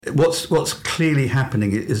What's clearly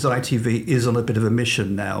happening is ITV is on a bit of a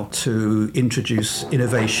mission now to introduce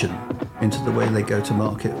innovation into the way they go to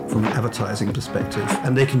market from an advertising perspective.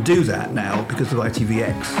 And they can do that now because of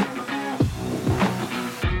ITVX.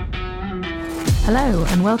 Hello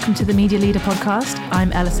and welcome to the Media Leader podcast.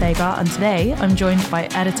 I'm Ella Sagar and today I'm joined by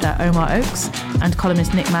editor Omar Oakes and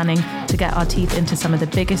columnist Nick Manning to get our teeth into some of the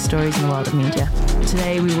biggest stories in the world of media.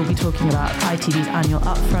 Today we will be talking about ITV's annual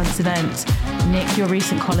Upfronts event, Nick, your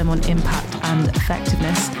recent column on impact and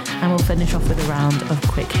effectiveness, and we'll finish off with a round of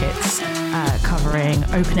quick hits covering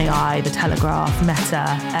OpenAI, The Telegraph, Meta,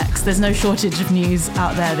 X. There's no shortage of news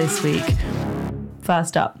out there this week.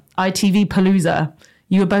 First up, ITV Palooza.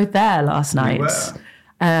 You were both there last night. We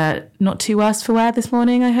were. Not too worse for wear this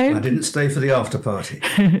morning, I hope? I didn't stay for the after party.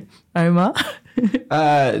 Omar?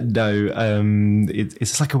 No.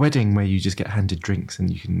 It's like a wedding where you just get handed drinks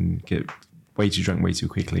and you can get way too drunk way too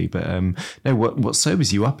quickly. But no, what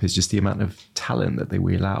sobers you up is just the amount of talent that they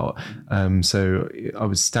wheel out. So I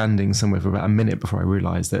was standing somewhere for about a minute before I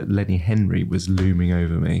realised that Lenny Henry was looming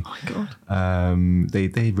over me. Oh my God.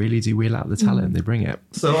 They really do wheel out the talent. They bring it.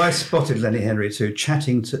 So I spotted Lenny Henry too,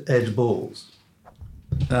 chatting to Ed Balls.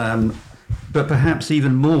 But perhaps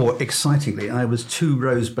even more excitingly, I was 2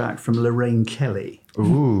 rows back from Lorraine Kelly.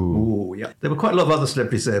 Ooh, yeah. There were quite a lot of other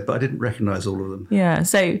celebrities there, but I didn't recognise all of them. Yeah,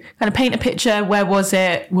 so kind of paint a picture. Where was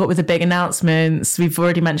it? What were the big announcements? We've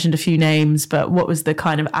already mentioned a few names, but what was the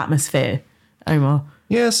kind of atmosphere, Omar?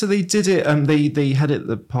 Yeah, so they did it. They had it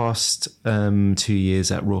the past 2 years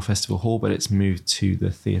at Royal Festival Hall, but it's moved to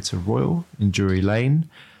the Theatre Royal in Drury Lane.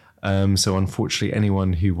 So unfortunately,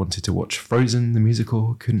 anyone who wanted to watch Frozen, the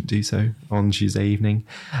musical, couldn't do so on Tuesday evening.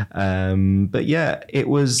 But yeah, it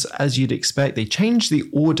was as you'd expect. They changed the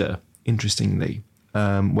order, interestingly,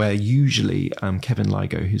 where usually Kevin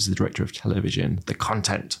Lygo, who's the director of television, the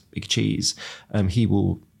content, big cheese, he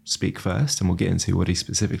will speak first, and we'll get into what he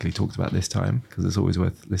specifically talked about this time because it's always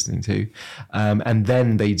worth listening to. And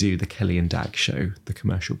then they do the Kelly and Dag show, the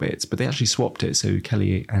commercial bits, but they actually swapped it. So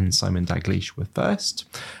Kelly and Simon Dalglish were first,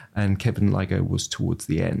 and Kevin Lygo was towards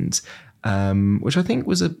the end, which I think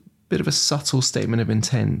was a bit of a subtle statement of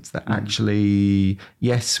intent that actually,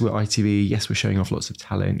 yes, we're ITV, yes, we're showing off lots of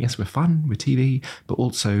talent, yes, we're fun, we're TV, but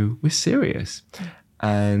also we're serious.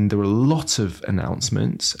 And there were a lot of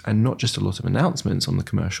announcements, and not just a lot of announcements on the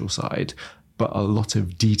commercial side, but a lot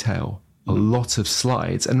of detail, a lot of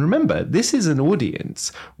slides. And remember, this is an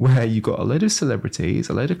audience where you've got a load of celebrities,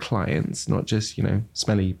 a load of clients, not just,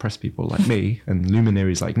 smelly press people like me and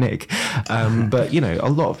luminaries like Nick, but, a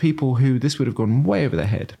lot of people who this would have gone way over their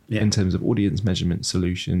head in terms of audience measurement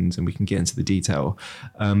solutions, and we can get into the detail.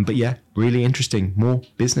 But yeah, really interesting, more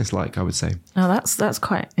business-like, I would say. Oh, that's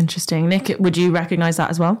quite interesting. Nick, would you recognise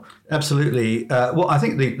that as well? Absolutely. Well, I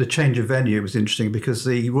think the change of venue was interesting because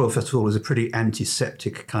the Royal Festival is a pretty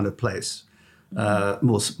antiseptic kind of place,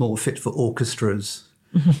 more fit for orchestras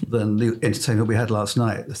than the entertainment we had last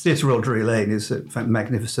night. The Theatre Royal Drury Lane is a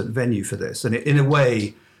magnificent venue for this. And in a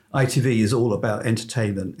way, ITV is all about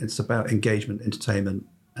entertainment. It's about engagement, entertainment,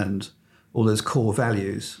 and all those core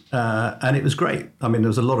values. And it was great. I mean, there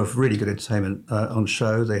was a lot of really good entertainment on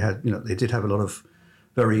show. They had, they did have a lot of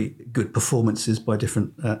very good performances by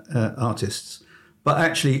different artists. But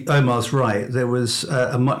actually, Omar's right. There was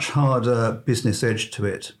a much harder business edge to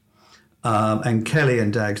it. And Kelly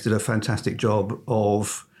and Dags did a fantastic job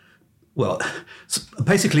of,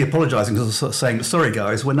 basically apologising, sort of saying, sorry,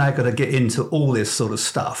 guys, we're now going to get into all this sort of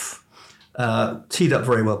stuff. Teed up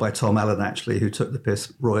very well by Tom Allen, actually, who took the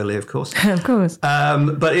piss royally, of course. Of course.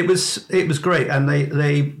 But it was great, and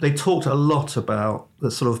they talked a lot about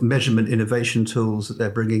the sort of measurement innovation tools that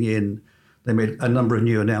they're bringing in. They made a number of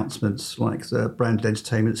new announcements, like the branded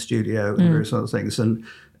entertainment studio and various other things. And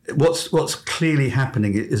what's clearly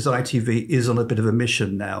happening is ITV is on a bit of a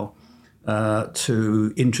mission now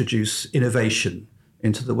to introduce innovation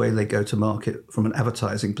into the way they go to market from an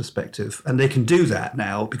advertising perspective. And they can do that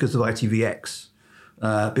now because of ITVX.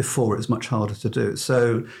 Before it was much harder to do.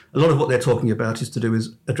 So a lot of what they're talking about is to do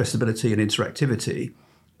with addressability and interactivity,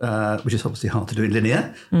 which is obviously hard to do in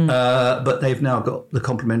linear. But they've now got the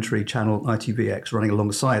complementary channel ITVX running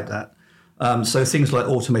alongside that. So things like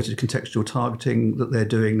automated contextual targeting that they're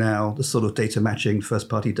doing now, the sort of data matching,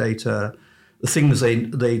 first-party data, the things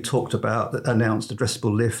they talked about that announced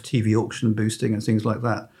addressable lift, TV auction boosting and things like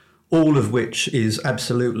that, all of which is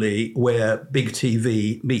absolutely where big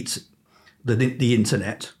TV meets the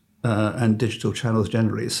internet and digital channels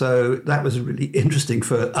generally. So that was really interesting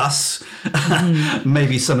for us.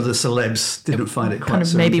 Maybe some of the celebs didn't find it quite kind of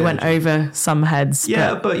so maybe engaging. Went over some heads.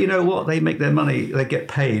 Yeah, but you know what? They make their money. They get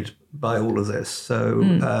paid by all of this. So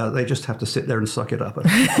they just have to sit there and suck it up.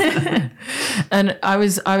 And I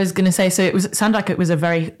was going to say, so it sounded like it was a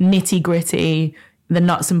very nitty gritty, the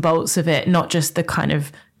nuts and bolts of it, not just the kind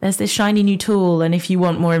of, there's this shiny new tool, and if you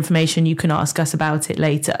want more information, you can ask us about it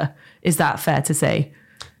later. Is that fair to say?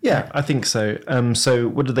 Yeah, I think so. So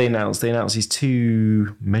what did they announce? They announced these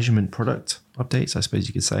 2 measurement product updates, I suppose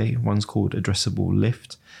you could say. One's called Addressable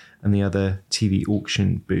Lift and the other TV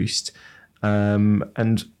Auction Boost. And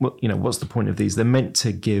what's the point of these? They're meant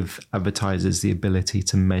to give advertisers the ability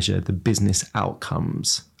to measure the business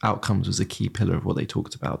outcomes. Outcomes was a key pillar of what they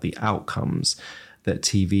talked about, the outcomes that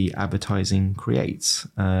TV advertising creates.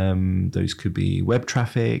 Those could be web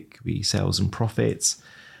traffic, could be sales and profits.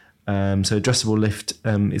 So Addressable Lift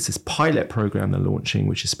is this pilot program they're launching,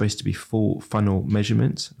 which is supposed to be full funnel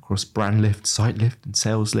measurement across brand lift, site lift, and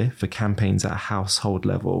sales lift for campaigns at a household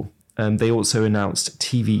level. They also announced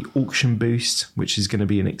TV Auction Boost, which is going to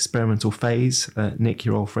be an experimental phase. Nick,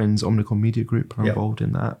 your old friends, Omnicom Media Group, are involved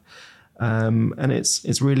in that. And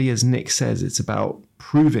it's really, as Nick says, it's about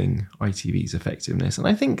proving ITV's effectiveness. And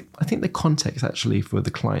I think the context actually for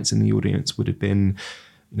the clients in the audience would have been,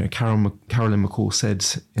 Carolyn McCall said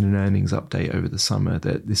in an earnings update over the summer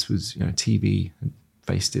that this was, TV had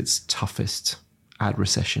faced its toughest ad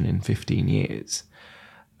recession in 15 years.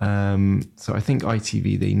 So I think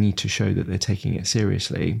ITV, they need to show that they're taking it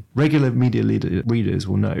seriously. Regular media readers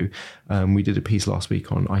will know. We did a piece last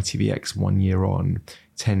week on ITVX 1 year on,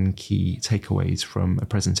 10 key takeaways from a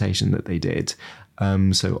presentation that they did.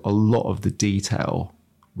 So a lot of the detail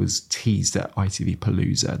was teased at ITV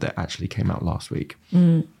Palooza that actually came out last week.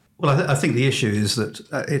 Well, I think the issue is that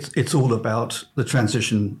it's all about the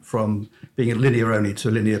transition from being a linear only to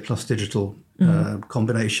a linear plus digital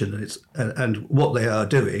combination. And what they are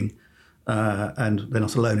doing, and they're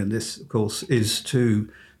not alone in this, of course, is to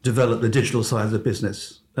develop the digital side of the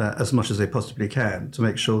business as much as they possibly can to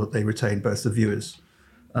make sure that they retain both the viewers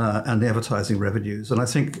and the advertising revenues. And I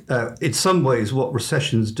think in some ways what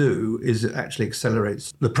recessions do is it actually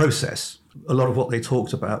accelerates the process. A lot of what they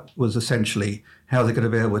talked about was essentially how they're going to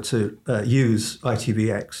be able to use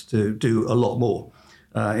ITVX to do a lot more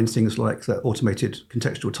in things like the automated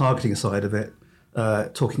contextual targeting side of it,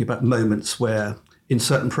 talking about moments where in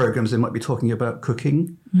certain programs they might be talking about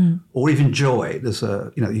cooking or even joy. There's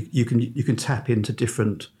you can tap into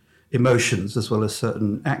different emotions as well as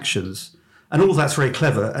certain actions. And all that's very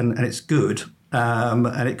clever and it's good.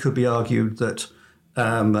 And it could be argued that,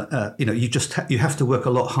 you have to work a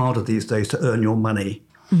lot harder these days to earn your money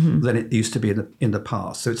than it used to be in the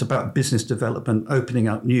past. So it's about business development, opening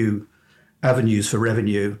up new avenues for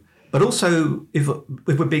revenue. But also, if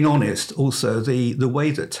we're being honest, also the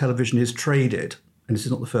way that television is traded, and this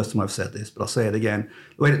is not the first time I've said this, but I'll say it again,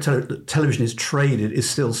 the way that television is traded is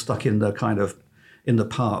still stuck in the in the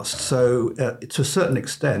past. So to a certain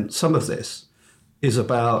extent, some of this is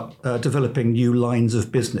about developing new lines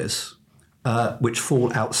of business which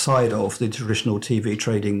fall outside of the traditional TV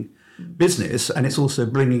trading business. And it's also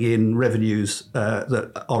bringing in revenues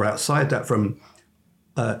that are outside that from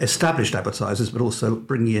established advertisers, but also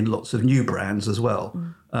bringing in lots of new brands as well.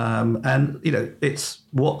 And, it's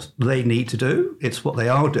what they need to do. It's what they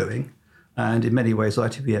are doing. And in many ways,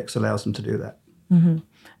 ITVX allows them to do that. Mm-hmm.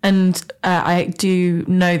 And I do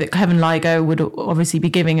know that Kevin Ligo would obviously be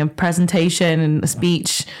giving a presentation and a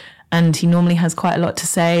speech, and he normally has quite a lot to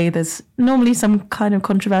say. There's normally some kind of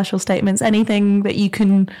controversial statements. Anything that you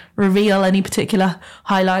can reveal, any particular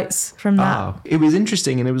highlights from that? It was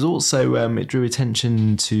interesting, and it was also, it drew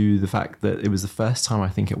attention to the fact that it was the first time, I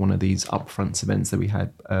think, at one of these upfronts events that we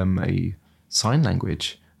had a sign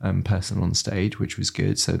language person on stage, which was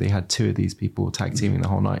good. So they had 2 of these people tag teaming the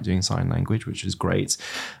whole night doing sign language, which was great.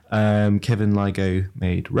 Kevin Ligo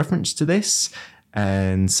made reference to this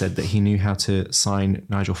and said that he knew how to sign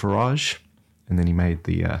Nigel Farage, and then he made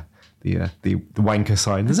the wanker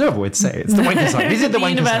sign. There's no other way to say it. It's the wanker sign. He did the wanker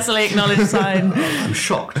universally acknowledged sign. I'm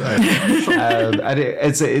shocked. And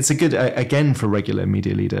it's a good, again, for regular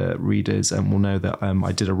media leader readers, and we'll know that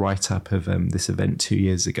I did a write-up of this event 2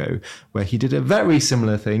 years ago where he did a very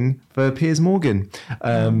similar thing for Piers Morgan.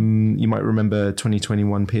 You might remember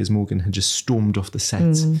 2021, Piers Morgan had just stormed off the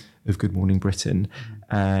set of Good Morning Britain,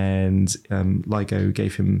 and Ligo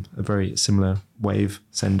gave him a very similar wave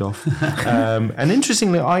send-off. And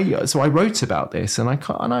interestingly, I wrote about this, and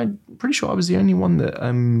I'm pretty sure I was the only one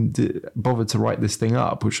that bothered to write this thing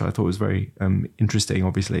up, which I thought was very interesting,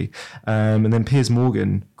 obviously. And then Piers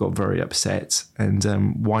Morgan got very upset and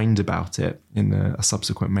whined about it in a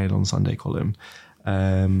subsequent Mail on Sunday column.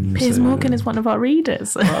 Piers Morgan is one of our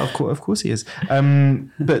readers. Well, of course he is.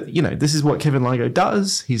 But, this is what Kevin Ligo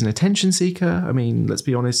does. He's an attention seeker. I mean, let's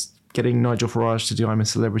be honest, getting Nigel Farage to do I'm a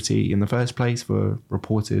Celebrity in the first place for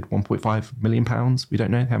reported £1.5 million. We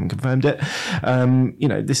don't know, haven't confirmed it.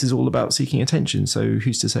 This is all about seeking attention. So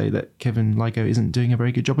who's to say that Kevin Lygo isn't doing a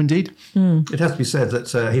very good job indeed? It has to be said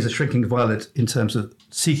that he's a shrinking violet in terms of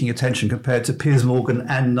seeking attention compared to Piers Morgan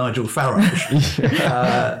and Nigel Farage.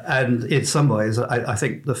 And in some ways, I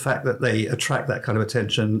think the fact that they attract that kind of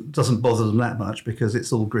attention doesn't bother them that much because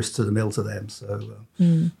it's all grist to the mill to them. So,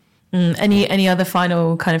 Any other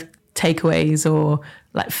final kind of takeaways or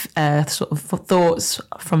like sort of thoughts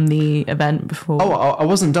from the event before? I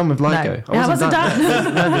wasn't done with Lygo. No. I wasn't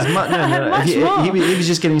done. No. He was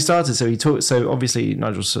just getting started. So he talked. So obviously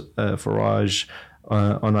Nigel Farage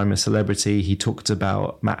on I'm a Celebrity. He talked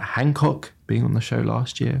about Matt Hancock being on the show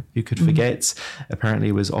last year. Who could forget? Apparently,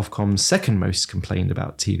 it was Ofcom's second most complained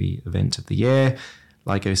about TV event of the year.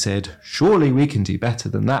 Lygo said, surely we can do better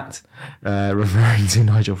than that, referring to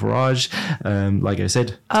Nigel Farage. Lygo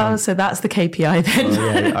said... so that's the KPI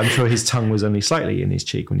then. I'm sure his tongue was only slightly in his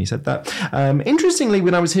cheek when he said that. Interestingly,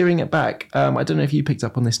 when I was hearing it back, I don't know if you picked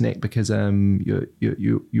up on this, Nick, because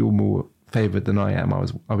you're more favoured than I am. I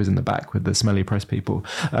was in the back with the smelly press people.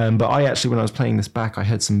 But I actually, when I was playing this back, I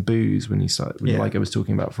heard some boos when Lygo was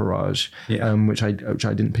talking about Farage, which I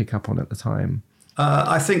didn't pick up on at the time.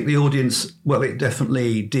 I think the audience, it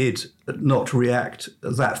definitely did not react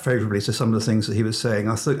that favourably to some of the things that he was saying.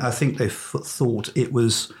 I think they thought it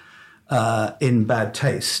was in bad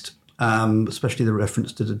taste, especially the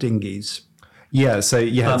reference to the dinghies. So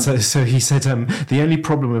he said the only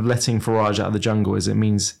problem with letting Farage out of the jungle is it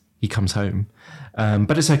means he comes home.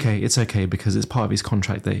 But it's okay because it's part of his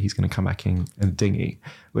contract that he's going to come back in a dinghy,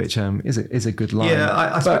 which is a good line. Yeah,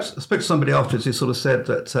 I spoke to somebody afterwards who sort of said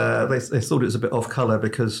that they thought it was a bit off colour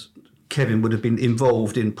because Kevin would have been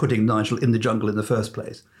involved in putting Nigel in the jungle in the first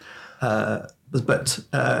place. That's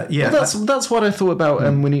what I thought about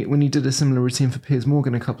when he did a similar routine for Piers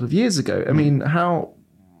Morgan a couple of years ago. I mean, how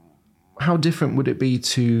different would it be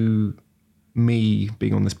to me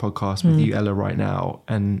being on this podcast with you, Ella, right now,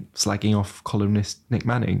 and slagging off columnist Nick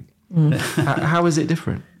Manning? How is it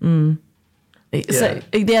different? So it's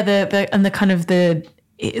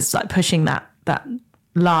like pushing that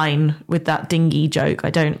line with that dinghy joke. I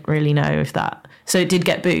don't really know if that. So it did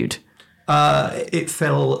get booed. It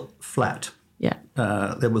fell flat. Yeah.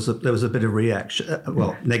 There was a bit of reaction,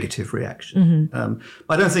 negative reaction.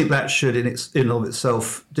 I don't think that should in of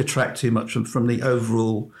itself detract too much from the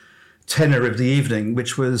overall tenor of the evening,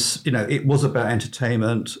 which was, it was about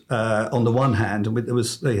entertainment on the one hand, and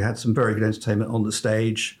they had some very good entertainment on the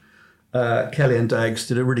stage. Kelly and Dags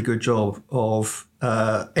did a really good job of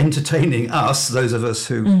entertaining us, those of us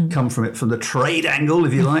who come from the trade angle,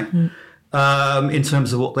 if you like. In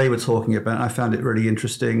terms of what they were talking about, I found it really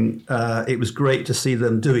interesting. It was great to see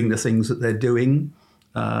them doing the things that they're doing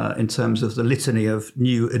in terms of the litany of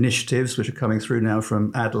new initiatives which are coming through now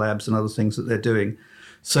from ad labs and other things that they're doing.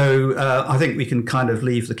 So I think we can kind of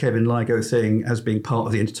leave the Kevin Lygo thing as being part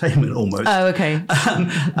of the entertainment almost. Oh, okay.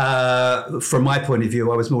 From my point of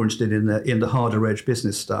view, I was more interested in the harder edge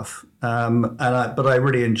business stuff. But I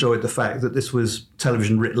really enjoyed the fact that this was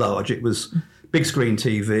television writ large. It was big screen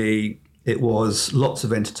TV. It was lots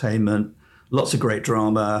of entertainment, lots of great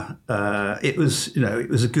drama. It was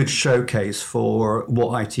a good showcase for what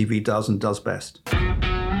ITV does and does best.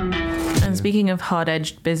 And speaking of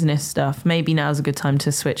hard-edged business stuff, maybe now's a good time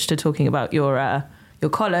to switch to talking about your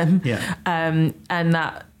column, and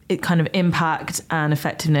that it kind of impact and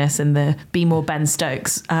effectiveness and the Be More Ben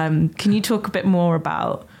Stokes. Can you talk a bit more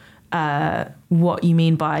about what you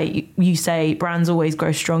mean by, you say brands always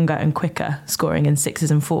grow stronger and quicker scoring in 6s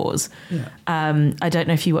and 4s. Yeah. I don't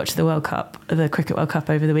know if you watched the Cricket World Cup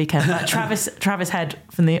over the weekend. Travis Head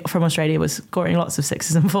from Australia was scoring lots of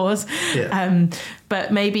 6s and 4s. Yeah.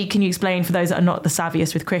 But maybe can you explain for those that are not the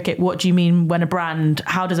savviest with cricket, what do you mean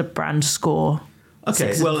how does a brand score?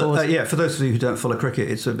 Okay, well, for those of you who don't follow cricket,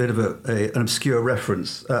 it's a bit of an obscure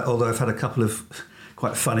reference, although I've had a couple of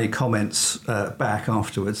quite funny comments back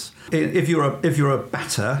afterwards. If you're a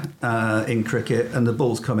batter in cricket and the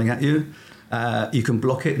ball's coming at you, you can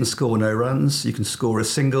block it and score no runs. You can score a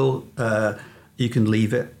single. You can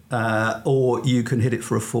leave it, or you can hit it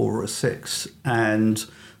for a 4 or a 6. And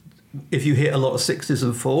if you hit a lot of 6s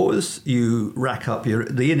and 4s, you rack up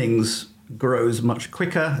the innings grows much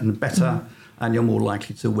quicker and better. And you're more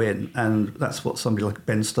likely to win. And that's what somebody like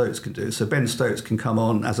Ben Stokes can do. So Ben Stokes can come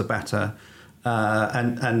on as a batter.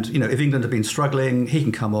 And if England have been struggling, he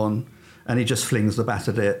can come on and he just flings the bat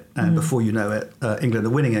at it. And before you know it, England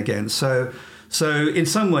are winning again. So So in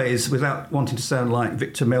some ways, without wanting to sound like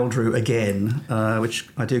Victor Meldrew again, which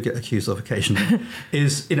I do get accused of occasionally,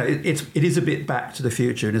 it is a bit back to the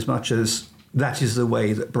future in as much as that is the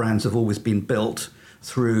way that brands have always been built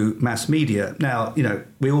through mass media. Now,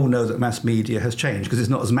 we all know that mass media has changed because it's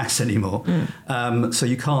not as mass anymore. So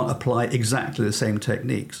you can't apply exactly the same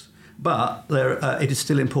techniques. But it is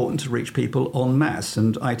still important to reach people en masse.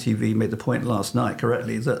 And ITV made the point last night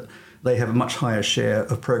correctly that they have a much higher share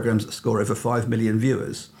of programmes that score over 5 million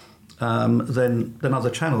viewers than other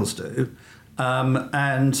channels do.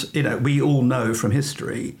 And we all know from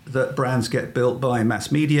history that brands get built by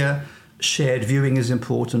mass media. Shared viewing is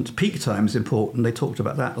important. Peak time is important. They talked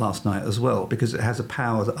about that last night as well because it has a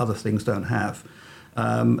power that other things don't have.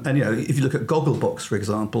 If you look at Gogglebox, for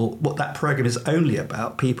example, what that programme is only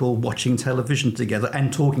about people watching television together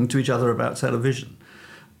and talking to each other about television.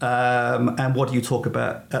 And what do you talk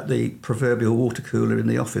about at the proverbial water cooler in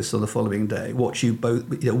the office on the following day? What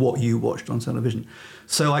you watched on television.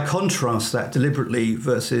 So I contrast that deliberately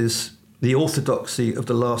versus the orthodoxy of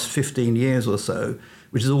the last 15 years or so,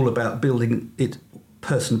 which is all about building it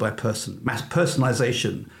person by person, mass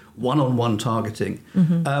personalisation, one-on-one targeting.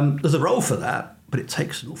 There's a role for that, but it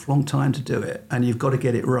takes an awful long time to do it, and you've got to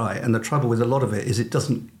get it right. And the trouble with a lot of it is it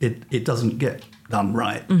doesn't get done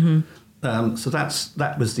right. So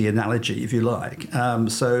that was the analogy, if you like.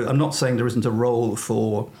 So I'm not saying there isn't a role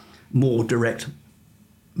for more direct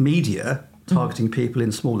media targeting people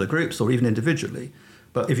in smaller groups or even individually.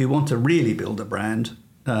 But if you want to really build a brand,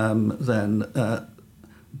 then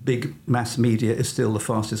big mass media is still the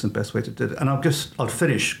fastest and best way to do it. And I'll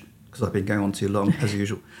finish, because I've been going on too long, as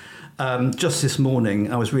usual. Just this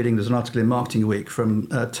morning, I was reading, there's an article in Marketing Week from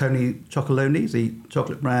Tony Chocolonely, the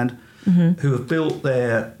chocolate brand, who have built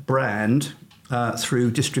their brand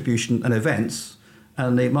through distribution and events.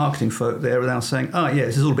 And the marketing folk there are now saying,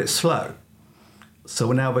 this is all a bit slow.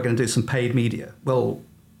 So now we're going to do some paid media. Well,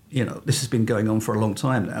 this has been going on for a long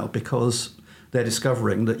time now because they're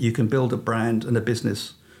discovering that you can build a brand and a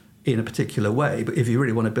business in a particular way. But if you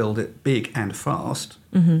really want to build it big and fast,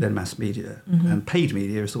 then mass media and paid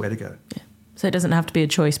media is the way to go. Yeah. So it doesn't have to be a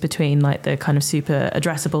choice between like the kind of super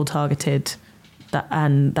addressable targeted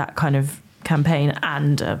that kind of campaign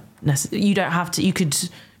and you don't have to, you could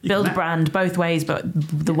build a brand both ways, but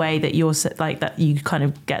the way that you're like that you kind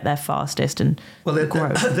of get there fastest and they're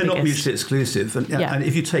not mutually exclusive. And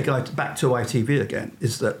if you take back to ITV again,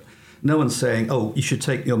 is that no one's saying, you should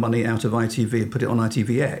take your money out of ITV and put it on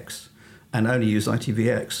ITVX and only use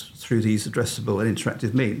ITVX through these addressable and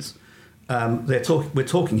interactive means. We're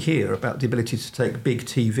talking here about the ability to take big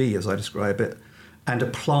TV, as I describe it, and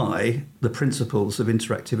apply the principles of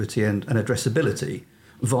interactivity and addressability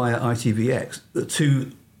via ITVX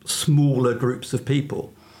to smaller groups of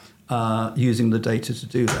people using the data to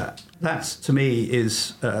do that. That's, to me,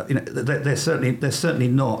 is they're certainly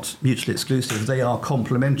not mutually exclusive. They are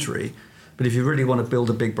complementary. But if you really want to build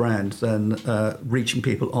a big brand, then reaching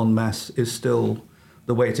people en masse is still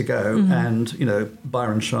the way to go. And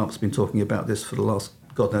Byron Sharp's been talking about this for the last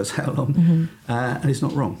God knows how long, and he's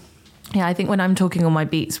not wrong. Yeah, I think when I'm talking on my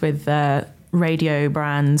beats with radio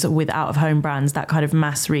brands, with out-of-home brands, that kind of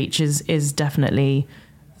mass reach is definitely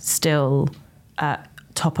still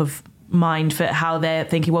top of mind for how they're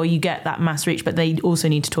thinking, well, you get that mass reach, but they also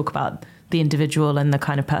need to talk about the individual and the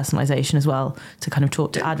kind of personalization as well to kind of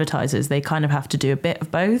talk to advertisers. They kind of have to do a bit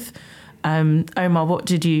of both. Omar, what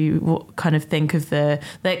kind of think of the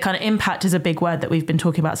kind of impact is a big word that we've been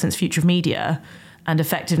talking about since Future of Media, and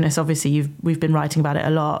effectiveness, obviously we've been writing about it a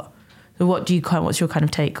lot. So what's your kind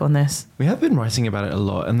of take on this? We have been writing about it a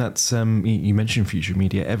lot, and that's you mentioned Future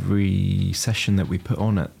Media. Every session that we put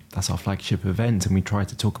on that's our flagship event, and we try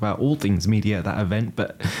to talk about all things media at that event,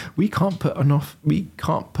 but we can't put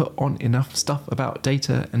on enough stuff about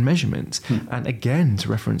data and measurement. And again, to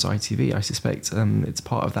reference ITV, I suspect it's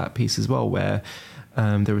part of that piece as well, where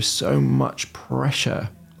there is so much pressure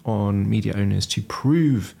on media owners to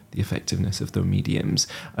prove the effectiveness of the mediums.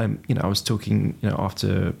 I was talking,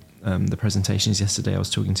 after the presentations yesterday, I was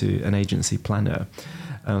talking to an agency planner,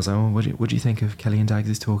 and I was like, what do you think of Kelly and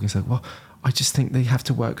Dags' talk? He's like, well, I just think they have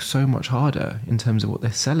to work so much harder in terms of what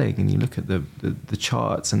they're selling. And you look at the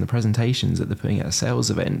charts and the presentations that they're putting at a sales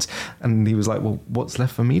event. And he was like, well, what's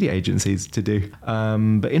left for media agencies to do?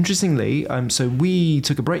 But interestingly, so we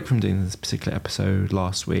took a break from doing this particular episode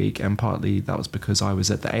last week. And partly that was because I was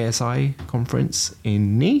at the ASI conference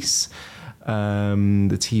in Nice,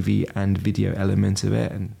 the TV and video element of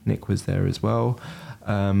it. And Nick was there as well.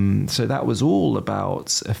 So that was all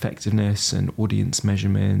about effectiveness and audience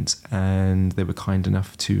measurement, and they were kind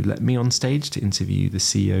enough to let me on stage to interview the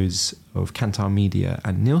CEOs of Kantar Media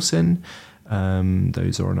and Nielsen,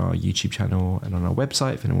 Those are on our YouTube channel and on our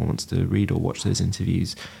website if anyone wants to read or watch those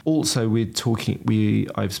interviews. Also,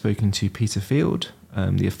 I've spoken to Peter Field,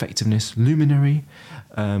 the effectiveness luminary,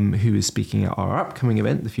 who is speaking at our upcoming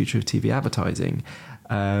event, The Future of TV Advertising.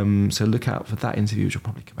 So look out for that interview, which will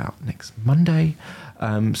probably come out next Monday.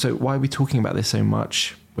 So why are we talking about this so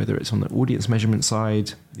much? Whether it's on the audience measurement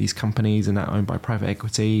side, these companies are now owned by private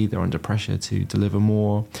equity, they're under pressure to deliver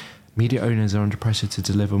more. Media owners are under pressure to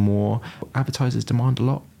deliver more. Advertisers demand a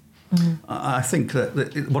lot. Mm. I think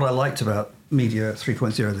that what I liked about Media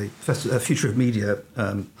 3.0, the Future of Media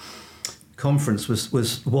conference, was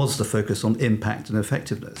the focus on impact and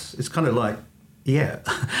effectiveness. It's kind of like,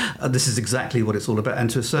 this is exactly what it's all about. And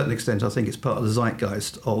to a certain extent, I think it's part of the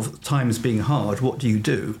zeitgeist of times being hard. What do you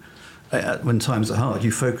do? When times are hard,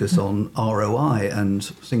 you focus on ROI and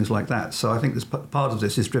things like that. So I think this part of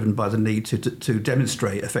this is driven by the need to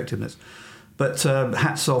demonstrate effectiveness. But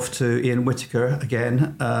hats off to Ian Whittaker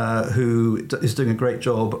again, who is doing a great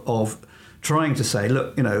job of trying to say,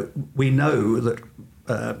 look, we know that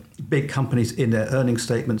big companies in their earnings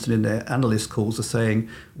statements and in their analyst calls are saying,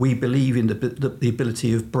 we believe in the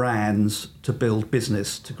ability of brands to build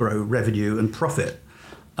business, to grow revenue and profit.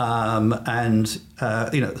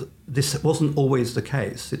 This wasn't always the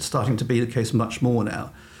case. It's starting to be the case much more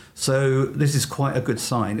now. So this is quite a good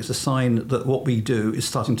sign. It's a sign that what we do is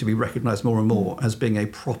starting to be recognised more and more as being a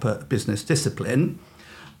proper business discipline.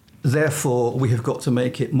 Therefore, we have got to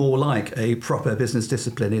make it more like a proper business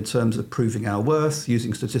discipline in terms of proving our worth,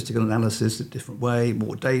 using statistical analysis in a different way,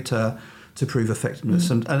 more data to prove effectiveness.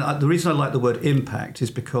 And the reason I like the word impact is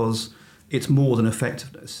because it's more than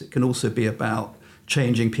effectiveness. It can also be about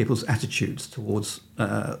changing people's attitudes towards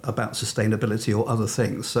about sustainability or other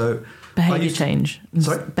things. So behaviour change.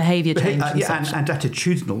 Sorry? Behaviour change. And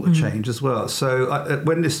attitudinal change as well. So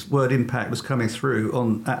when this word impact was coming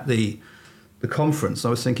through at the conference, I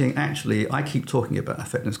was thinking, actually, I keep talking about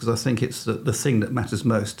effectiveness because I think it's the thing that matters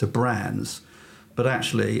most to brands. But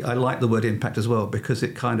actually, I like the word impact as well because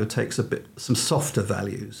it kind of takes some softer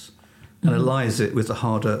values and aligns it with the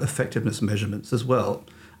harder effectiveness measurements as well.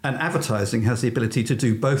 And advertising has the ability to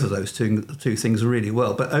do both of those two things really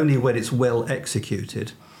well, but only when it's well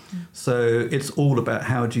executed. So it's all about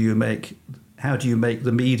how do you make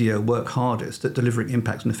the media work hardest at delivering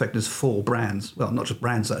impact and effectiveness for brands. Well, not just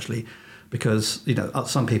brands actually, because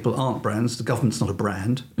some people aren't brands. The government's not a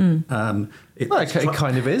brand. It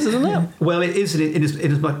kind of is, isn't it? Well, it is in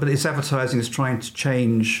as much, but its advertising is trying to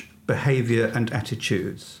change behaviour and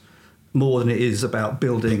attitudes more than it is about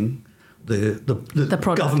building the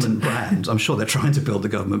government brand. I'm sure they're trying to build the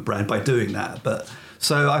government brand by doing that. But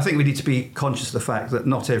so I think we need to be conscious of the fact that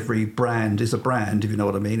not every brand is a brand, if you know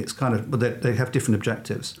what I mean. It's kind of, they have different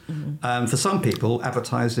objectives. For some people,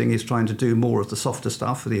 advertising is trying to do more of the softer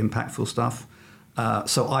stuff, the impactful stuff.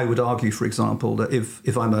 So I would argue, for example, that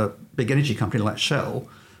if I'm a big energy company like Shell,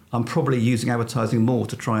 I'm probably using advertising more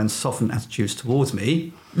to try and soften attitudes towards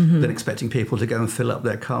me than expecting people to go and fill up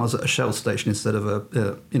their cars at a Shell station instead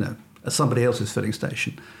of somebody else's filling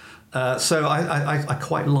station. So I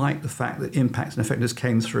quite like the fact that impact and effectiveness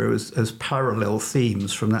came through as parallel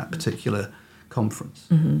themes from that particular conference.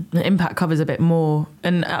 The impact covers a bit more.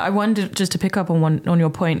 And I wondered, just to pick up on your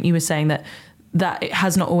point, you were saying that it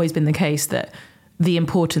has not always been the case that the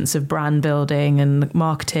importance of brand building and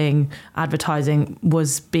marketing, advertising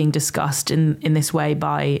was being discussed in this way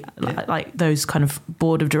by like those kind of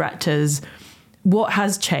board of directors. What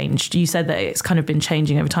has changed? You said that it's kind of been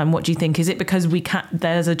changing over time. What do you think? Is it because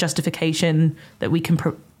there's a justification that we can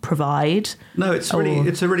provide? No, it's a really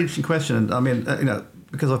interesting question. And I mean,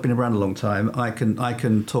 because I've been around a long time, I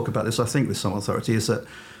can talk about this, I think, with some authority, is that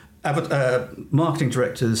marketing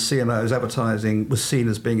directors, CMOs, advertising was seen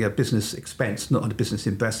as being a business expense, not a business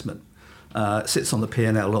investment. It sits on the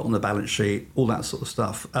P&L, not on the balance sheet, all that sort of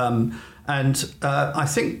stuff. I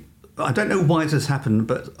think, I don't know why this has happened,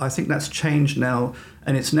 but I think that's changed now,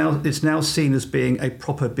 and it's now seen as being a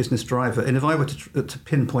proper business driver. And if I were to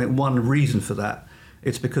pinpoint one reason for that,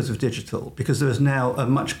 it's because of digital, because there is now a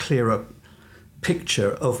much clearer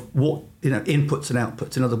picture of what inputs and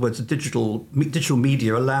outputs. In other words, digital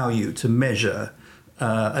media allow you to measure,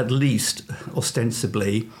 at least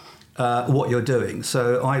ostensibly, what you're doing.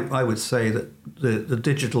 So I would say that the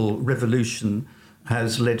digital revolution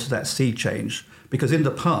has led to that sea change. Because in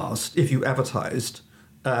the past, if you advertised,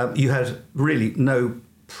 you had really no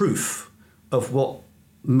proof of what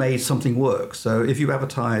made something work. So if you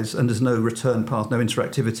advertise and there's no return path, no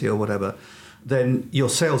interactivity or whatever, then your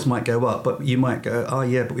sales might go up, but you might go,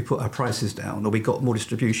 but we put our prices down, or we got more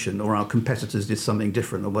distribution, or our competitors did something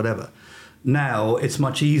different or whatever. now it's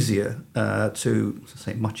much easier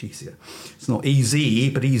much easier. It's not easy,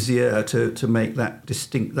 but easier to make that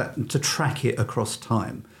distinct, to track it across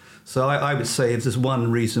time. So I would say if there's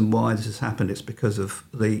one reason why this has happened, it's because of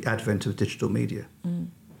the advent of digital media.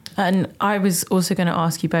 And I was also going to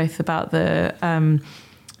ask you both about the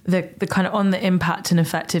kind of on the impact and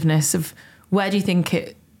effectiveness of where do you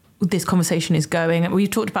think this conversation is going? We've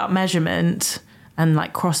talked about measurement, and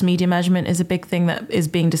like cross-media measurement is a big thing that is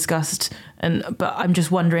being discussed. But I'm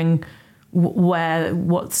just wondering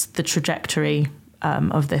what's the trajectory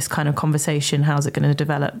of this kind of conversation? How's it going to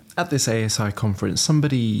develop? At this ASI conference,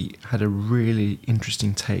 somebody had a really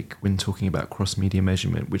interesting take when talking about cross-media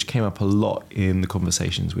measurement, which came up a lot in the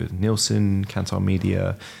conversations with Nielsen, Kantar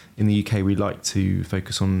Media. In the UK, we like to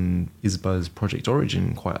focus on ISBA's Project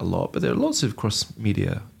Origin quite a lot, but there are lots of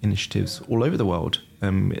cross-media initiatives all over the world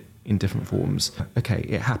in different forms. Okay,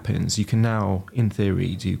 it happens. You can now, in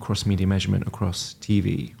theory, do cross-media measurement across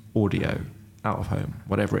TV, audio, out of home,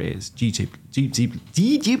 whatever it is,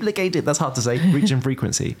 deduplicated, that's hard to say, reach and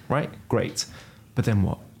frequency, right? Great. But then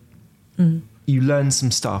what? You learn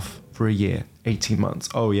some stuff for a year, 18 months.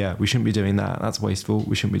 Oh yeah, we shouldn't be doing that. That's wasteful.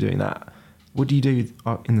 We shouldn't be doing that. What do you do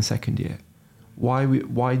in the second year? Why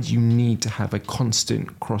do you need to have a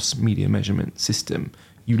constant cross-media measurement system?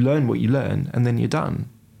 You learn what you learn and then you're done.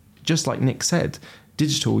 Just like Nick said,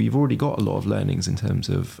 digital, you've already got a lot of learnings in terms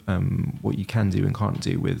of what you can do and can't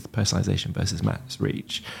do with personalization versus mass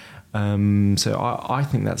reach. So I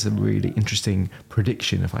think that's a really interesting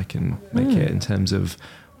prediction, if I can make it, in terms of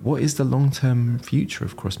what is the long-term future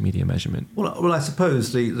of cross-media measurement. Well, I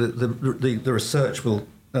suppose the research will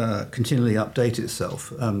continually update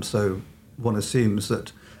itself. So one assumes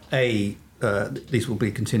that these will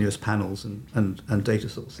be continuous panels and data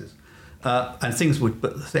sources. And things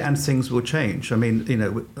will change. I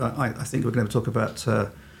mean, I think we're going to talk about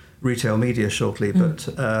retail media shortly, but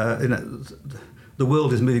the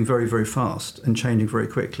world is moving very, very fast and changing very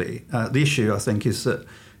quickly. The issue, I think, is that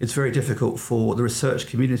it's very difficult for the research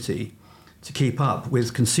community to keep up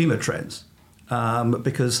with consumer trends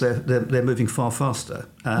because they're moving far faster,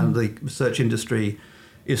 and the research industry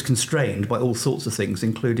is constrained by all sorts of things,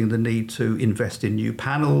 including the need to invest in new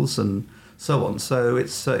panels and so on. So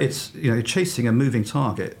it's chasing a moving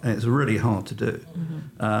target, and it's really hard to do.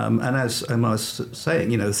 And as Omar was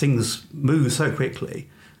saying, things move so quickly.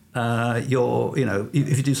 If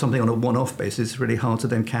you do something on a one-off basis, it's really hard to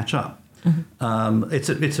then catch up.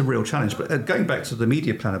 It's a real challenge. But going back to the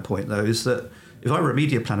media planner point, though, is that if I were a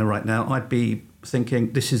media planner right now, I'd be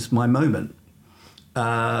thinking this is my moment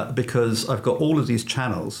because I've got all of these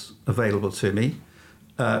channels available to me.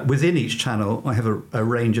 Within each channel, I have a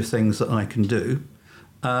range of things that I can do.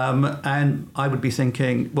 And I would be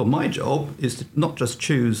thinking, well, my job is to not just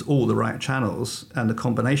choose all the right channels and the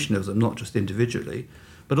combination of them, not just individually,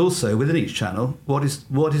 but also within each channel, what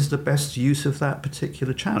is the best use of that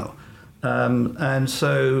particular channel? And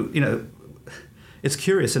so, it's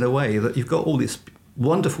curious in a way that you've got all this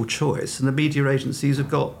wonderful choice, and the media agencies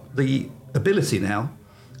have got the ability now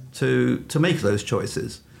to make those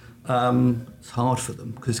choices. It's hard for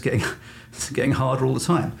them because it's getting harder all the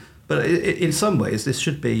time. But in some ways, this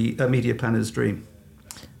should be a media planner's dream.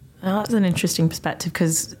 Well, that's an interesting perspective,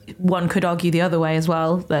 because one could argue the other way as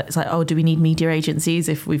well, that it's like, oh, do we need media agencies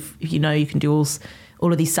if you can do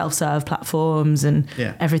all of these self-serve platforms and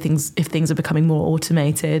if things are becoming more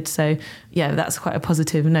automated. So yeah, that's quite a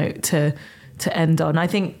positive note to end on. I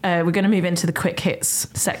think we're going to move into the quick hits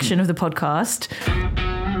section of the podcast.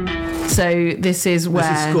 So this is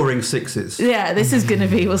scoring sixes. Yeah, this is going to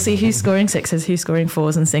be, we'll see who's scoring sixes, who's scoring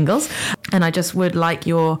fours and singles. And I just would like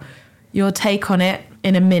your take on it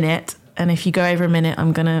in a minute. And if you go over a minute,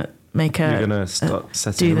 I'm going to make a... You're going to start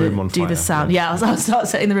setting the room on fire. Do the sound. Yeah, I'll start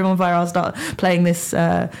setting the room on fire. I'll start playing this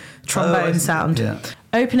trombone sound. Yeah.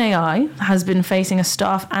 OpenAI has been facing a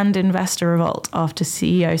staff and investor revolt after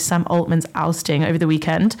CEO Sam Altman's ousting over the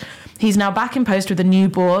weekend. He's now back in post with a new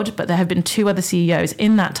board, but there have been 2 other CEOs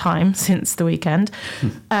in that time since the weekend.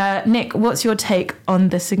 Nick, what's your take on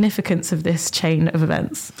the significance of this chain of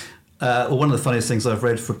events? Well, one of the funniest things I've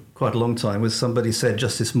read for quite a long time was somebody said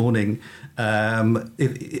just this morning,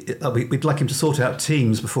 we'd like him to sort out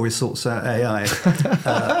Teams before he sorts out AI.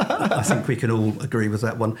 I think we can all agree with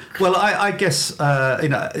that one. Well, I guess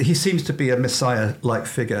he seems to be a messiah-like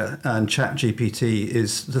figure, and ChatGPT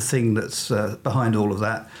is the thing that's behind all of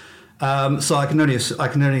that. So I can only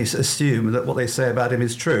assume that what they say about him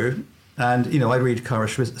is true. And I read Kara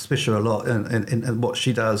Swisher a lot and what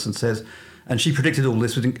she does and says. And she predicted all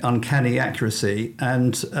this with uncanny accuracy,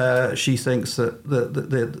 and she thinks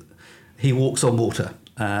that he walks on water.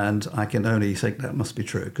 And I can only think that must be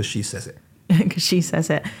true because she says it. because she says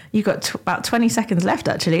it. You've got about 20 seconds left,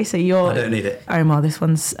 actually. So I don't need it. Omar, this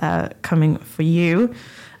one's coming for you.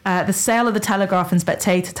 The sale of the Telegraph and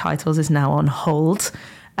Spectator titles is now on hold.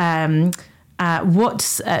 So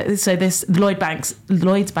this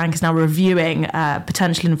Lloyds Bank is now reviewing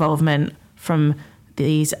potential involvement from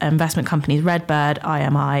these investment companies, Redbird,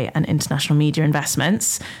 IMI, and International Media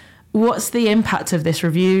Investments. What's the impact of this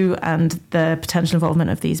review and the potential involvement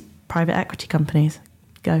of these private equity companies?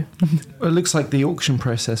 Go. Well, it looks like the auction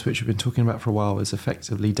process, which we've been talking about for a while, is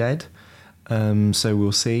effectively dead. So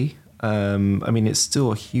we'll see. It's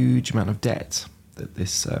still a huge amount of debt that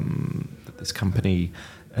this company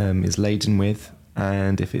is laden with,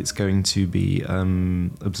 and if it's going to be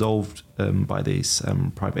absolved by this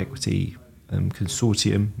private equity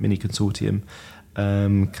mini consortium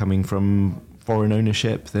coming from foreign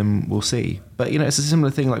ownership, then we'll see. But it's a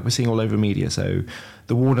similar thing like we're seeing all over media. So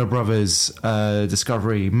the Warner Brothers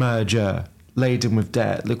Discovery merger laden with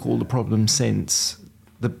debt. Look, all the problems since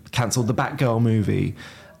cancelled the Batgirl movie.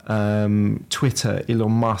 Twitter,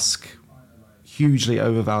 Elon Musk, hugely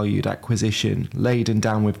overvalued acquisition, laden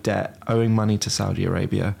down with debt, owing money to Saudi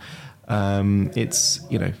Arabia.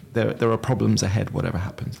 There are problems ahead, whatever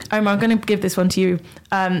happens. Omar, I'm going to give this one to you.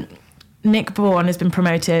 Nick Bourne has been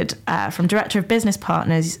promoted from Director of Business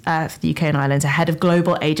Partners for the UK and Ireland to Head of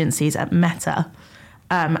Global Agencies at Meta.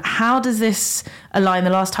 How does this align?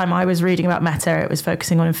 The last time I was reading about Meta, it was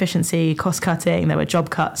focusing on efficiency, cost cutting, there were job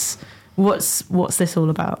cuts. What's this all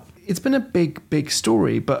about? It's been a big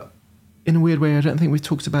story, but in a weird way, I don't think we've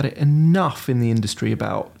talked about it enough in the industry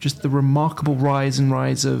about just the remarkable rise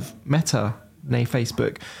of Meta, nay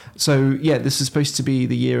Facebook. So yeah, this is supposed to be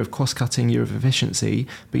the year of cost cutting, year of efficiency,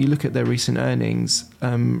 but you look at their recent earnings,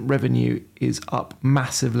 revenue is up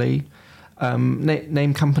massively.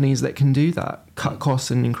 Name companies that can do that, cut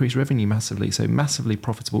costs and increase revenue massively, so massively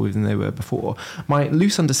profitable than they were before. My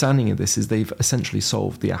loose understanding of this is they've essentially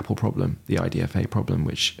solved the Apple problem, the IDFA problem,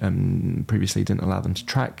 which previously didn't allow them to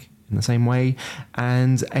track in the same way,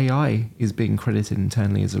 and AI is being credited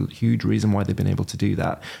internally as a huge reason why they've been able to do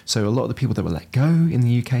that. So a lot of the people that were let go in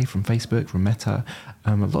the UK from Facebook, from Meta,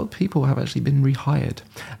 a lot of people have actually been rehired.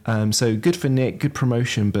 So good for Nick, good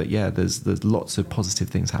promotion, but yeah, there's lots of positive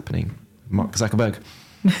things happening. Mark Zuckerberg.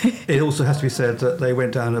 It also has to be said that they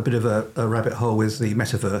went down a bit of a rabbit hole with the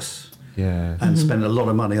metaverse, and spent a lot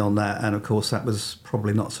of money on that, and of course that was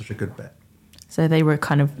probably not such a good bet. So they were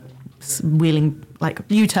kind of wheeling, like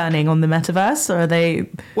U-turning on the metaverse, or are they?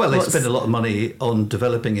 Well, they spent a lot of money on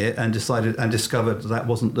developing it and discovered that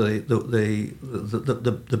wasn't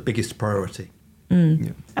the biggest priority.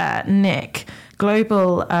 Nick,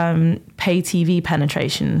 global pay TV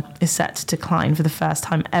penetration is set to decline for the first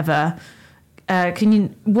time ever.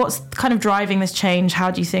 What's kind of driving this change? How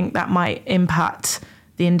do you think that might impact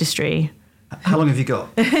the industry? How long have you got?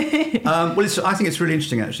 I think it's really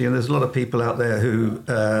interesting, actually, and there's a lot of people out there who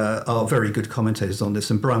are very good commentators on this.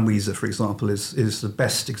 And Brian Weezer, for example, is the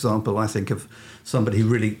best example, I think, of somebody who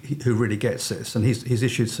really gets this. And he's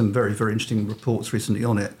issued some very, very interesting reports recently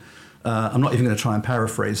on it. I'm not even going to try and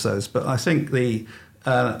paraphrase those, but I think the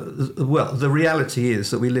reality is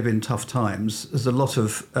that we live in tough times. There's a lot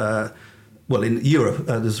of in Europe,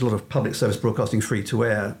 there's a lot of public service broadcasting free to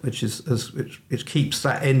air, which keeps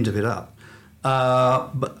that end of it up.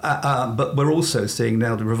 But we're also seeing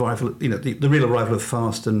now the revival, the real arrival of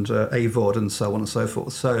FAST and AVOD and so on and so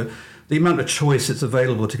forth. So the amount of choice that's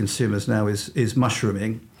available to consumers now is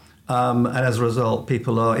mushrooming. And as a result,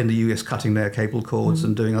 people are in the US cutting their cable cords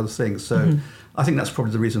and doing other things. So I think that's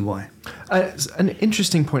probably the reason why. An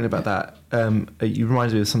interesting point about that, you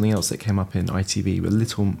reminded me of something else that came up in ITV, a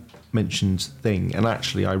little mentioned thing. And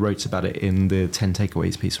actually, I wrote about it in the 10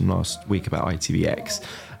 Takeaways piece from last week about ITVX.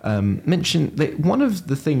 Mentioned that one of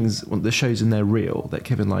the things, one of the shows in their reel that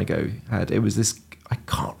Kevin Lygo had, it was this, I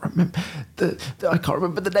can't remember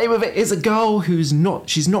the name of it. Is a girl she's not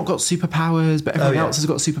got superpowers, but everyone else has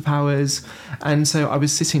got superpowers. And so I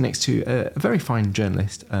was sitting next to a very fine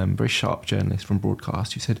journalist, very sharp journalist from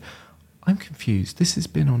broadcast, who said, "I'm confused. This has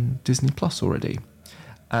been on Disney Plus already."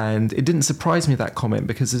 And it didn't surprise me, that comment,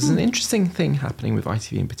 because there's an interesting thing happening with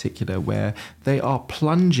ITV in particular, where they are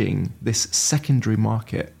plunging this secondary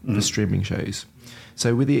market for streaming shows.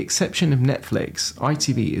 So with the exception of Netflix,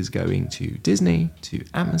 ITV is going to Disney, to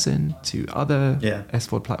Amazon, to other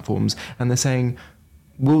SVOD platforms, and they're saying,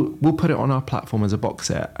 we'll put it on our platform as a box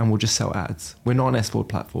set and we'll just sell ads. We're not an SVOD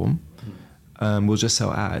platform. will just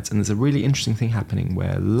sell ads. And there's a really interesting thing happening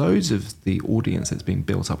where loads of the audience that's being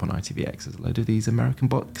built up on ITVX is a load of these American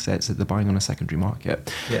box sets that they're buying on a secondary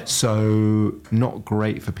market. Yeah. So not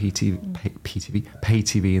great for pay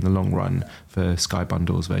TV in the long run for Sky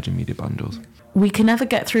bundles, Virgin Media bundles. We can never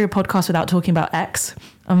get through a podcast without talking about X,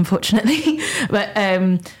 unfortunately. But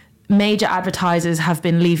major advertisers have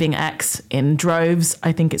been leaving X in droves,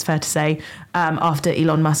 I think it's fair to say, after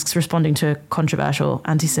Elon Musk's responding to a controversial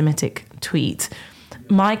anti-Semitic tweet.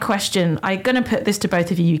 My question, I'm going to put this to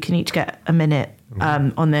both of you. You can each get a minute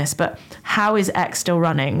on this, but how is X still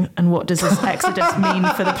running, and what does this exodus mean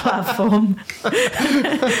for the platform?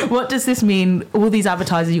 What does this mean? All these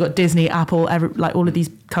advertisers, you've got Disney, Apple, all of these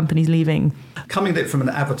companies leaving. Coming at it from an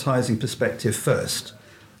advertising perspective first,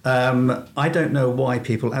 I don't know why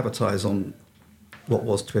people advertise on what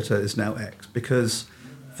was Twitter is now X, because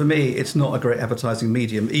for me, it's not a great advertising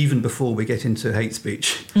medium, even before we get into hate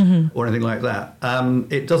speech or anything like that.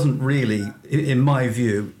 It doesn't really, in my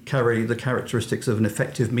view, carry the characteristics of an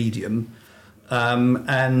effective medium.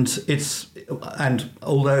 And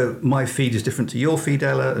although my feed is different to your feed,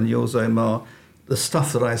 Ella, and yours, Omar, the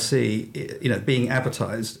stuff that I see, being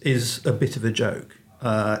advertised is a bit of a joke.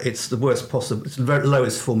 It's the worst possible. It's the very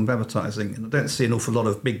lowest form of advertising, and I don't see an awful lot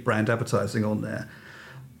of big brand advertising on there.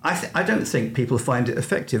 I don't think people find it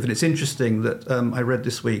effective, and it's interesting that I read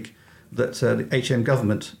this week that the HM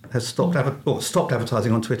government has stopped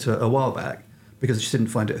advertising on Twitter a while back because it just didn't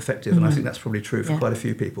find it effective, and I think that's probably true for quite a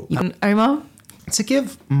few people. Omar? To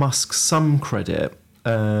give Musk some credit,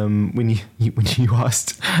 when you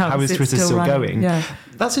asked how is Twitter still going,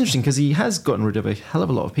 that's interesting because he has gotten rid of a hell of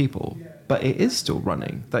a lot of people, but it is still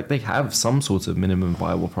running. Like, they have some sort of minimum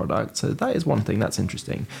viable product, so that is one thing that's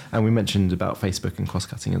interesting. And we mentioned about Facebook and cost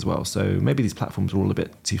cutting as well, so maybe these platforms are all a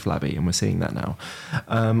bit too flabby, and we're seeing that now.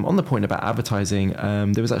 On the point about advertising,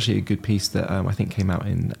 there was actually a good piece that I think came out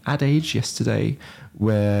in Ad Age yesterday,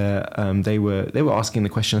 where they were asking the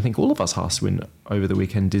question I think all of us asked when over the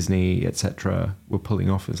weekend Disney, etc., were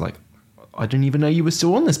pulling off. It's like, I didn't even know you were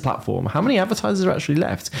still on this platform. How many advertisers are actually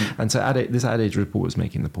left? And so this Ad Age report was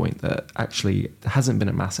making the point that actually there hasn't been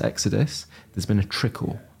a mass exodus. There's been a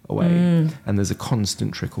trickle away, and there's a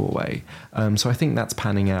constant trickle away. So I think that's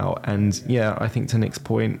panning out. And yeah, I think to Nick's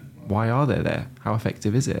point, why are they there? How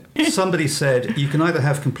effective is it? Somebody said you can either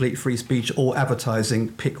have complete free speech or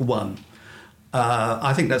advertising, pick one.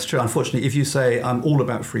 I think that's true. Unfortunately, if you say I'm all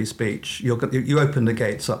about free speech, you open the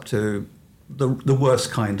gates up to the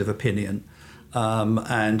worst kind of opinion,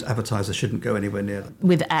 and advertisers shouldn't go anywhere near them.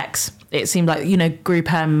 With X, it seemed like,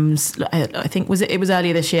 Group M's, I think it was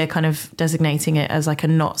earlier this year, kind of designating it as like a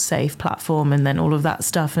not safe platform, and then all of that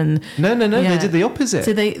stuff. And no, they did the opposite.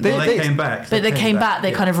 So they came back. But they came back.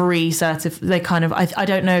 They kind of recertified. They kind of, I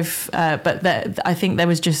don't know if, but I think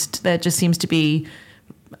there just seems to be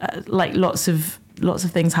lots of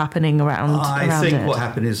things happening around. I think what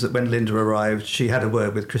happened is that when Linda arrived, she had a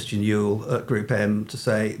word with Christian Ewell at Group M to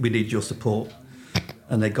say, we need your support.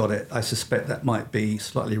 And they got it. I suspect that might be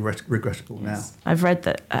slightly regrettable now. I've read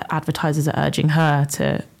that advertisers are urging her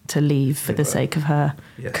to leave for the sake of her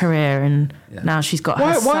career, and now she's got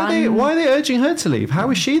her son. Why are they urging her to leave?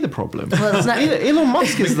 How is she the problem? Well, Elon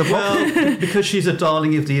Musk is the problem. Well, because she's a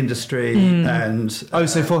darling of the industry, and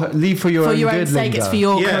so leave for your own sake. Linda. It's for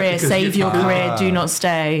your career. Save your career. Do not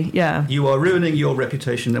stay. Yeah, you are ruining your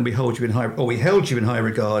reputation, and we held you in high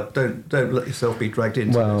regard. Don't let yourself be dragged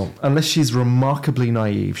into. Well, unless she's remarkably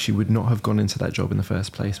naive, she would not have gone into that job in the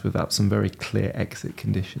first place without some very clear exit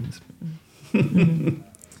conditions.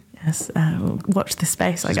 Yes, watch this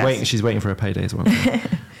space, I guess. She's waiting for her payday as well.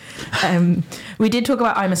 We did talk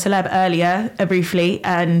about I'm a Celeb earlier, briefly,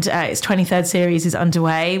 and its 23rd series is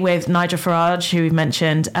underway with Nigel Farage, who we've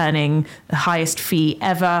mentioned, earning the highest fee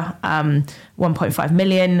ever, 1.5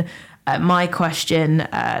 million. My question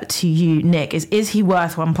to you, Nick, is he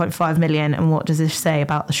worth 1.5 million, and what does this say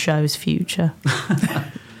about the show's future?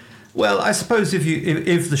 Well, I suppose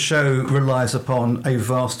if the show relies upon a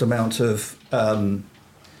vast amount of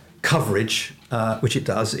coverage, which it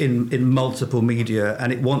does in multiple media,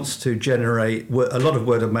 and it wants to generate a lot of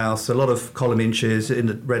word of mouth, a lot of column inches in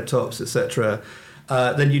the red tops, etc.,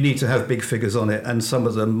 then you need to have big figures on it, and some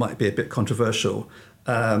of them might be a bit controversial,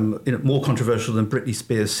 more controversial than Britney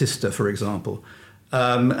Spears' sister, for example.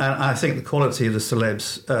 And I think the quality of the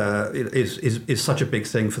celebs is such a big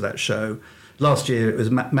thing for that show. Last year it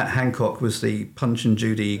was Matt Hancock was the Punch and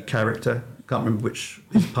Judy character. Can't remember which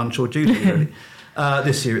is Punch or Judy really.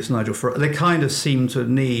 This year it's Nigel Farage. They kind of seem to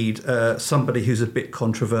need somebody who's a bit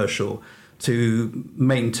controversial to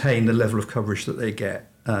maintain the level of coverage that they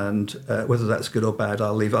get. And whether that's good or bad,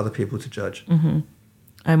 I'll leave other people to judge. Mm-hmm.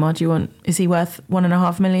 Omar, is he worth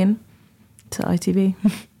 $1.5 million to ITV?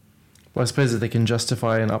 Well, I suppose if they can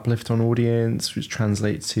justify an uplift on audience, which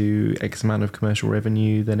translates to X amount of commercial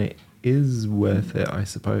revenue, then it is worth it, I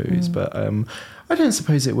suppose. But I don't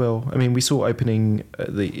suppose it will. I mean, we saw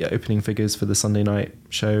the opening figures for the Sunday night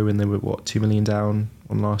show, and they were 2 million down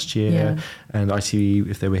on last year. Yeah. And ITV,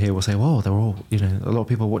 if they were here, will say, "Well, they were all, a lot of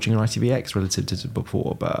people watching on ITVX relative to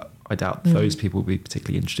before." But I doubt those people will be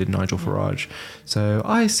particularly interested in Nigel Farage. So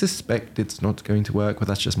I suspect it's not going to work. But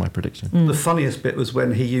that's just my prediction. The funniest bit was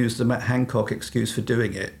when he used the Matt Hancock excuse for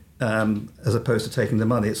doing it, as opposed to taking the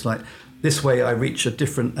money. It's like, this way I reach a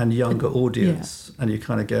different and younger audience. And you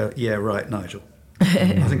kind of go, yeah, right, Nigel. I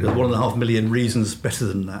think there's 1.5 million reasons better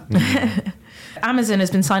than that. Amazon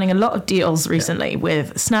has been signing a lot of deals recently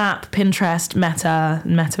with Snap, Pinterest, Meta.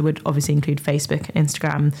 Meta would obviously include Facebook and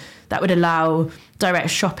Instagram. That would allow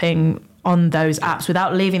direct shopping on those apps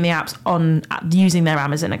without leaving the apps on using their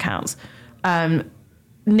Amazon accounts.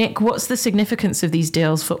 Nick, what's the significance of these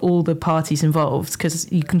deals for all the parties involved?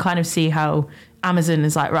 Because you can kind of see how Amazon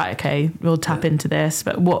is like, right, okay, we'll tap into this,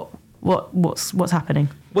 but what's happening?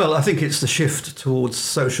 Well, I think it's the shift towards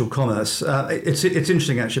social commerce. It's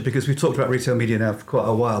interesting, actually, because we've talked about retail media now for quite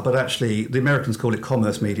a while, but actually the Americans call it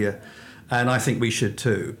commerce media, and I think we should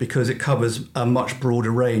too, because it covers a much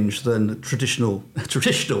broader range than traditional,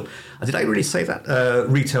 did I really say that?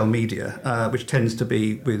 Retail media, which tends to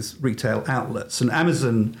be with retail outlets. And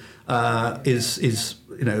Amazon is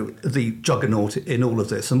the juggernaut in all of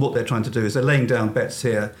this, and what they're trying to do is they're laying down bets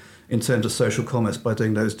here in terms of social commerce by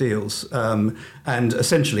doing those deals. And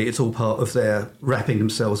essentially it's all part of their wrapping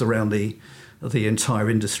themselves around the entire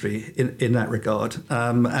industry in that regard.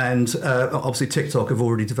 And obviously TikTok have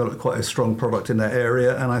already developed quite a strong product in that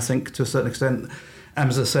area. And I think to a certain extent,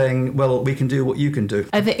 Amazon are saying, well, we can do what you can do.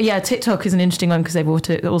 I think, TikTok is an interesting one because they've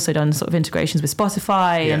also done sort of integrations with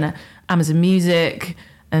Spotify and Amazon Music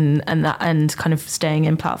and kind of staying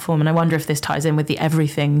in platform. And I wonder if this ties in with the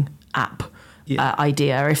Everything app.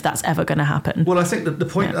 Idea, or if that's ever going to happen. Well, I think that the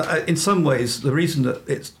point, in some ways, the reason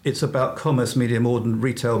that it's about commerce media more than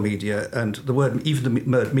retail media, and the word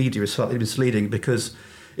media is slightly misleading, because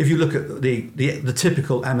if you look at the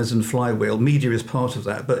typical Amazon flywheel, media is part of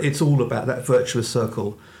that, but it's all about that virtuous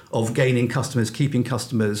circle of gaining customers, keeping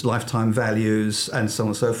customers, lifetime values, and so on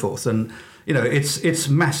and so forth. And it's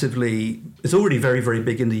massively, it's already very, very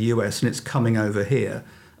big in the US, and it's coming over here.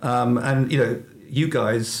 You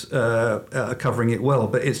guys are covering it well,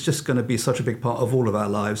 but it's just going to be such a big part of all of our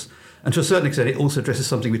lives. And to a certain extent, it also addresses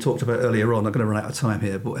something we talked about earlier on. I'm going to run out of time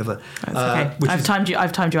here, but whatever. That's okay. I've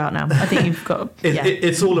timed you out now. I think you've got...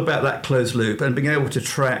 It's all about that closed loop and being able to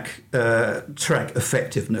track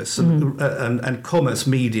effectiveness. And commerce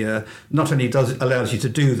media not only allows you to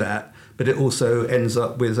do that, but it also ends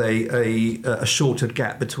up with a shorter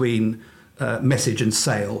gap between message and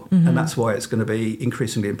sale. And that's why it's going to be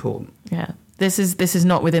increasingly important. Yeah. This is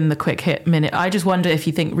not within the quick hit minute. I just wonder if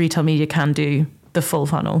you think retail media can do the full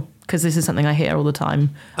funnel, because this is something I hear all the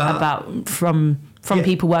time about from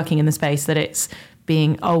people working in the space, that it's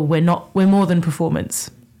being, we're more than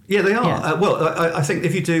performance. Yeah, they are. Yeah. I think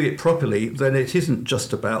if you do it properly, then it isn't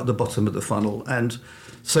just about the bottom of the funnel. And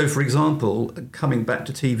so, for example, coming back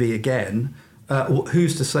to TV again,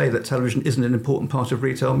 who's to say that television isn't an important part of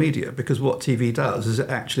retail media? Because what TV does is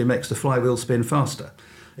it actually makes the flywheel spin faster.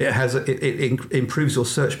 It improves your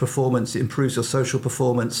search performance, it improves your social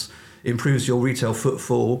performance, improves your retail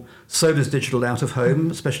footfall. So does digital out of home,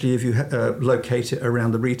 especially if you locate it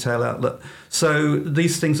around the retail outlet. So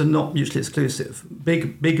these things are not mutually exclusive.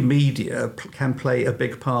 Big media can play a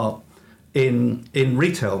big part in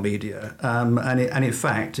retail media, and in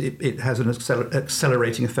fact, it has an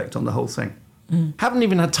accelerating effect on the whole thing. Haven't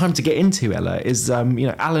even had time to get into, Ella, is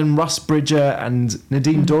Alan Russbridger and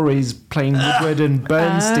Nadine Dorries playing Woodward and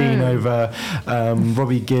Bernstein over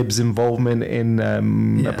Robbie Gibbs' involvement in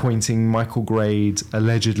appointing Michael Grade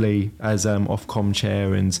allegedly as Ofcom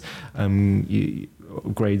chair, and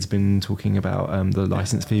Grade's been talking about the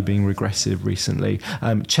licence fee being regressive recently.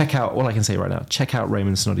 Check out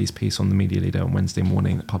Raymond Snoddy's piece on the Media Leader on Wednesday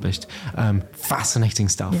morning that published. Fascinating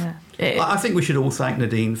stuff. Yeah. I think we should all thank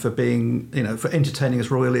Nadine for being, for entertaining us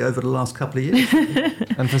royally over the last couple of years.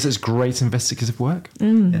 And for such great investigative work.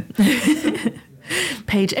 Yeah.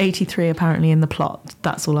 Page 83 apparently in the plot.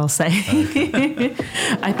 That's all I'll say. Okay.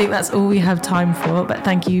 I think that's all we have time for, but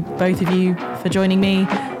thank you both of you for joining me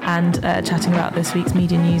and chatting about this week's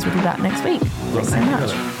media news. We'll be back next week. Thanks so much.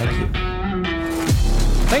 Thank you.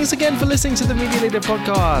 Thanks again for listening to the Media Leader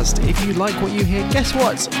podcast. If you like what you hear, guess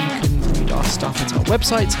what? You can read find our stuff at our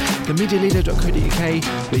website,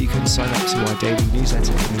 themedialeader.co.uk, where you can sign up to our daily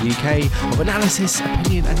newsletter in the UK of analysis,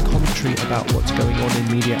 opinion and commentary about what's going on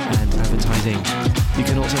in media and advertising. You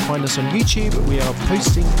can also find us on YouTube. We are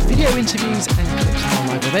posting video interviews and clips of our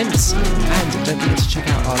live events. And don't forget to check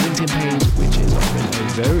out our LinkedIn page, which is often a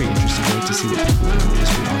very interesting way to see what people in the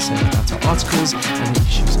industry are saying about our articles and the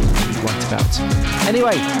issues that we write about.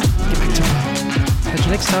 Anyway, get back to work. Catch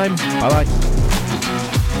you next time. Bye bye.